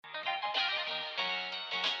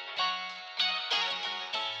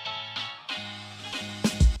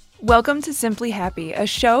Welcome to Simply Happy, a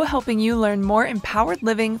show helping you learn more empowered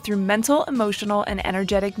living through mental, emotional, and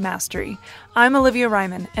energetic mastery. I'm Olivia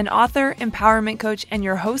Ryman, an author, empowerment coach, and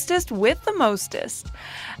your hostess with the mostest.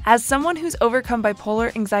 As someone who's overcome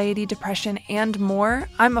bipolar, anxiety, depression, and more,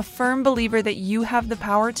 I'm a firm believer that you have the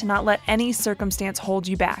power to not let any circumstance hold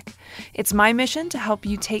you back. It's my mission to help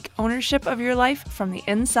you take ownership of your life from the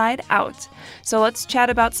inside out. So let's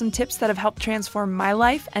chat about some tips that have helped transform my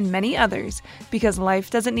life and many others, because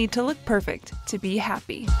life doesn't need to look perfect to be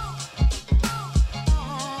happy.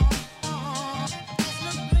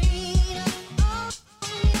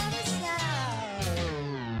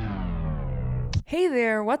 Hey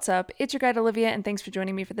there, what's up? It's your guide Olivia, and thanks for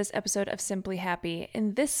joining me for this episode of Simply Happy.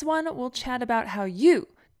 In this one, we'll chat about how you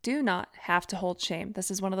do not have to hold shame.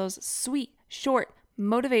 This is one of those sweet, short,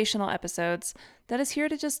 motivational episodes that is here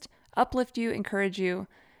to just uplift you, encourage you,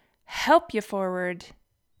 help you forward,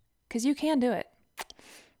 because you can do it.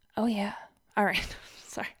 Oh yeah. All right.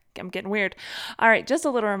 Sorry, I'm getting weird. All right, just a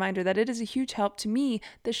little reminder that it is a huge help to me,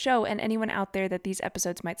 the show, and anyone out there that these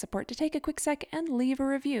episodes might support to take a quick sec and leave a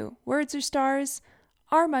review. Words or stars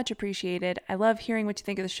are much appreciated. I love hearing what you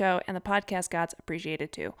think of the show, and the podcast gods appreciate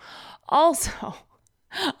it too. Also,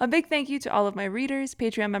 a big thank you to all of my readers,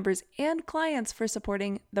 Patreon members, and clients for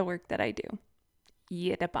supporting the work that I do.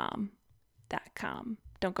 Yidabomb.com.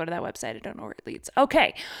 Don't go to that website. I don't know where it leads.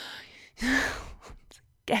 Okay.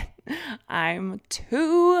 I'm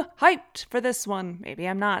too hyped for this one. Maybe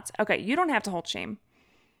I'm not. Okay, you don't have to hold shame.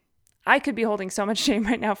 I could be holding so much shame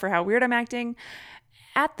right now for how weird I'm acting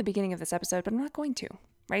at the beginning of this episode, but I'm not going to,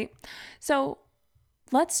 right? So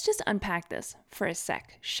let's just unpack this for a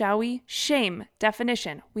sec, shall we? Shame,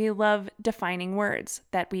 definition. We love defining words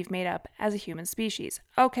that we've made up as a human species.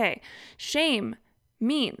 Okay, shame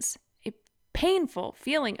means painful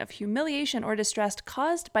feeling of humiliation or distress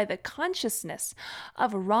caused by the consciousness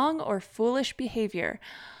of wrong or foolish behavior.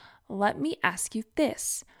 Let me ask you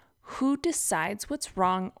this. Who decides what's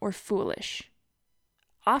wrong or foolish?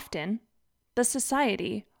 Often, the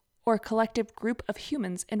society or collective group of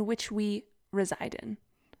humans in which we reside in,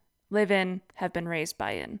 live in, have been raised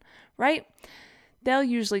by in, right? They'll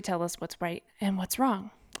usually tell us what's right and what's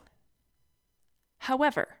wrong.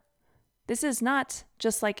 However, this is not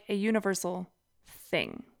just like a universal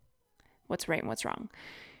thing, what's right and what's wrong.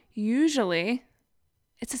 Usually,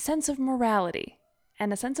 it's a sense of morality,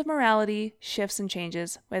 and a sense of morality shifts and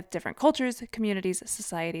changes with different cultures, communities,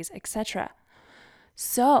 societies, etc.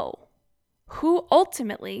 So, who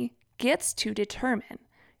ultimately gets to determine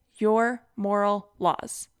your moral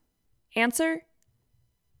laws? Answer,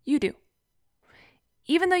 you do.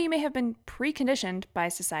 Even though you may have been preconditioned by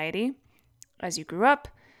society as you grew up,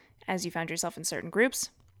 as you found yourself in certain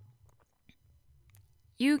groups,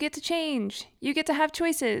 you get to change. You get to have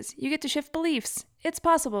choices. You get to shift beliefs. It's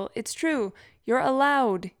possible. It's true. You're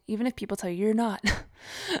allowed, even if people tell you you're not.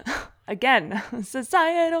 Again,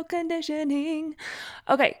 societal conditioning.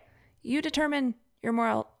 Okay, you determine your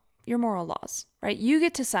moral laws, right? You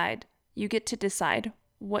get to decide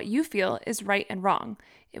what you feel is right and wrong.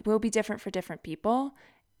 It will be different for different people,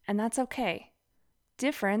 and that's okay.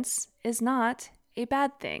 Difference is not a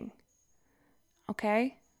bad thing.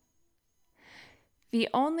 Okay? The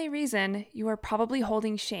only reason you are probably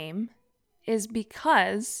holding shame is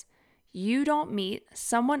because you don't meet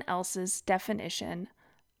someone else's definition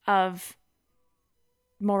of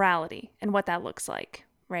morality and what that looks like,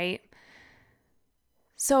 right?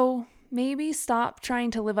 So maybe stop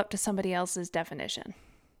trying to live up to somebody else's definition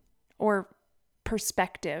or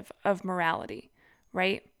perspective of morality,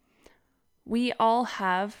 right? We all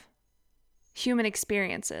have human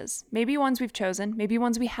experiences, maybe ones we've chosen, maybe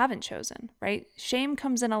ones we haven't chosen, right? Shame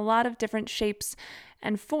comes in a lot of different shapes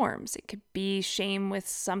and forms. It could be shame with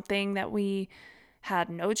something that we had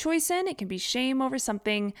no choice in. It can be shame over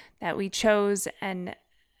something that we chose and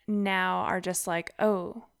now are just like,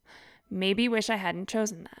 oh, maybe wish I hadn't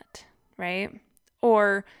chosen that, right?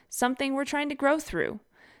 Or something we're trying to grow through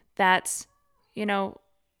that,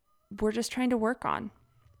 we're just trying to work on.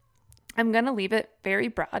 I'm going to leave it very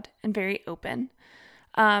broad and very open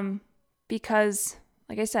because,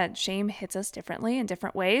 like I said, shame hits us differently in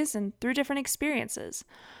different ways and through different experiences.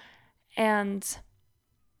 And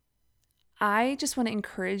I just want to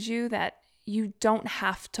encourage you that you don't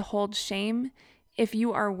have to hold shame if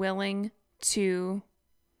you are willing to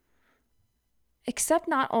accept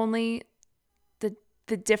not only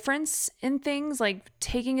the difference in things, like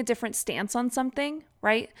taking a different stance on something,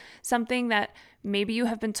 right? Something that maybe you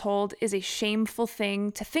have been told is a shameful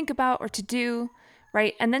thing to think about or to do,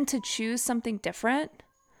 right? And then to choose something different.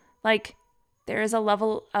 Like there is a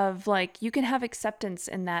level of like, you can have acceptance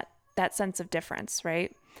in that sense of difference,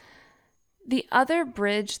 right? The other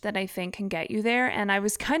bridge that I think can get you there, and I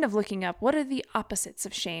was kind of looking up what are the opposites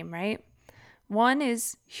of shame, right? One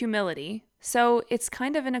is humility. So it's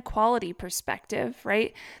kind of an equality perspective,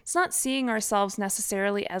 right? It's not seeing ourselves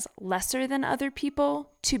necessarily as lesser than other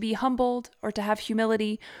people to be humbled or to have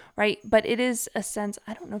humility, right? But it is a sense,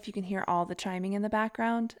 I don't know if you can hear all the chiming in the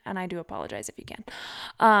background, and I do apologize if you can.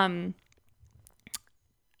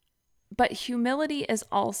 But humility is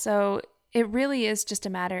also, it really is just a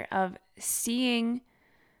matter of seeing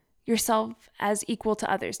yourself as equal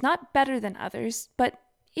to others, not better than others, but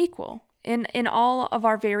equal in all of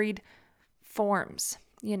our varied forms,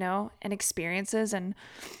 and experiences and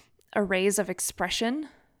arrays of expression.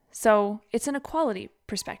 So it's an equality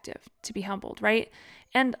perspective to be humbled, right?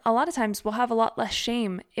 And a lot of times we'll have a lot less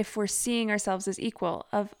shame if we're seeing ourselves as equal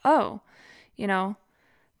of,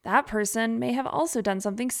 that person may have also done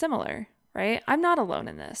something similar, right? I'm not alone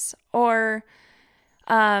in this. Or,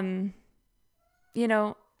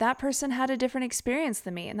 that person had a different experience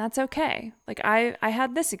than me, and that's okay. Like I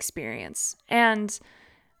had this experience, and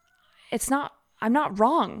I'm not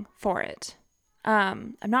wrong for it.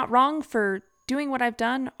 I'm not wrong for doing what I've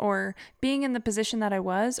done or being in the position that I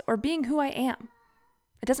was or being who I am.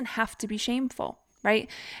 It doesn't have to be shameful, right?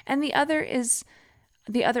 And the other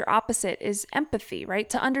opposite is empathy, right?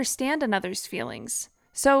 To understand another's feelings.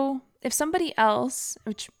 So if somebody else,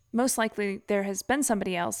 which most likely there has been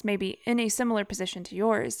somebody else, maybe in a similar position to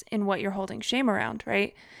yours in what you're holding shame around,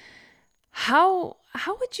 right? How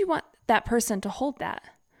would you want that person to hold that?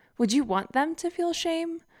 Would you want them to feel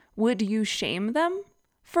shame? Would you shame them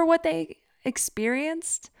for what they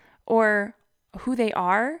experienced or who they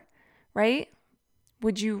are, right?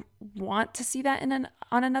 Would you want to see that in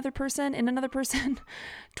another person,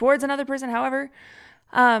 towards another person, however?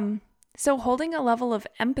 So holding a level of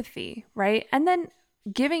empathy, right? And then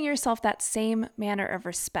giving yourself that same manner of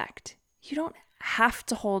respect. You don't have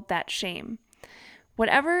to hold that shame.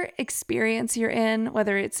 Whatever experience you're in,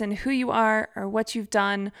 whether it's in who you are or what you've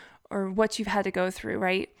done or what you've had to go through,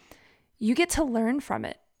 right? You get to learn from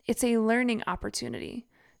it. It's a learning opportunity.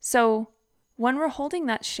 So when we're holding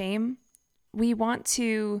that shame, we want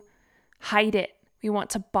to hide it. We want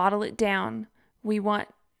to bottle it down. We want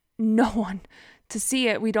no one to see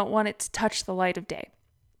it. We don't want it to touch the light of day.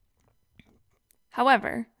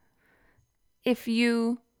 However, if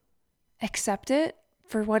you accept it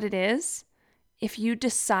for what it is, if you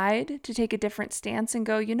decide to take a different stance and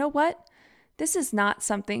go, you know what? This is not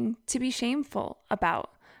something to be shameful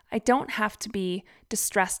about. I don't have to be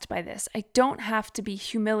distressed by this. I don't have to be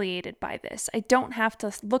humiliated by this. I don't have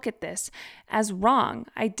to look at this as wrong.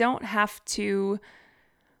 I don't have to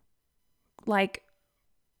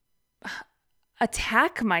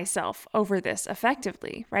attack myself over this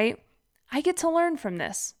effectively, right? I get to learn from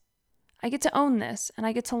this. I get to own this, and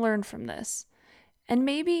I get to learn from this. And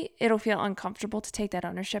maybe it'll feel uncomfortable to take that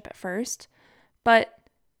ownership at first, but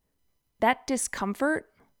that discomfort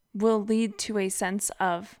will lead to a sense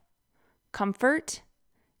of comfort,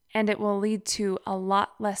 and it will lead to a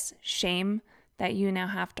lot less shame that you now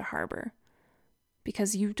have to harbor,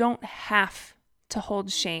 because you don't have to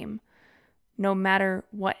hold shame no matter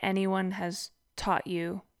what anyone has taught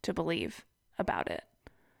you to believe about it.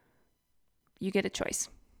 You get a choice.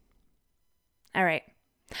 All right.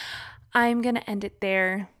 I'm going to end it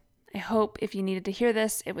there. I hope if you needed to hear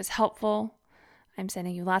this, it was helpful. I'm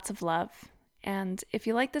sending you lots of love. And if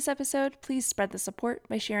you like this episode, please spread the support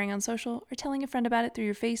by sharing on social or telling a friend about it through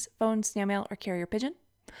your face, phone, snail mail, or carrier pigeon.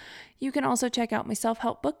 You can also check out my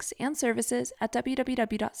self-help books and services at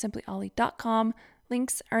www.simplyolly.com.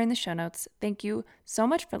 Links are in the show notes. Thank you so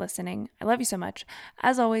much for listening. I love you so much.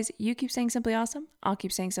 As always, you keep saying Simply Awesome, I'll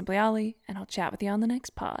keep saying Simply Ollie, and I'll chat with you on the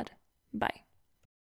next pod. Bye.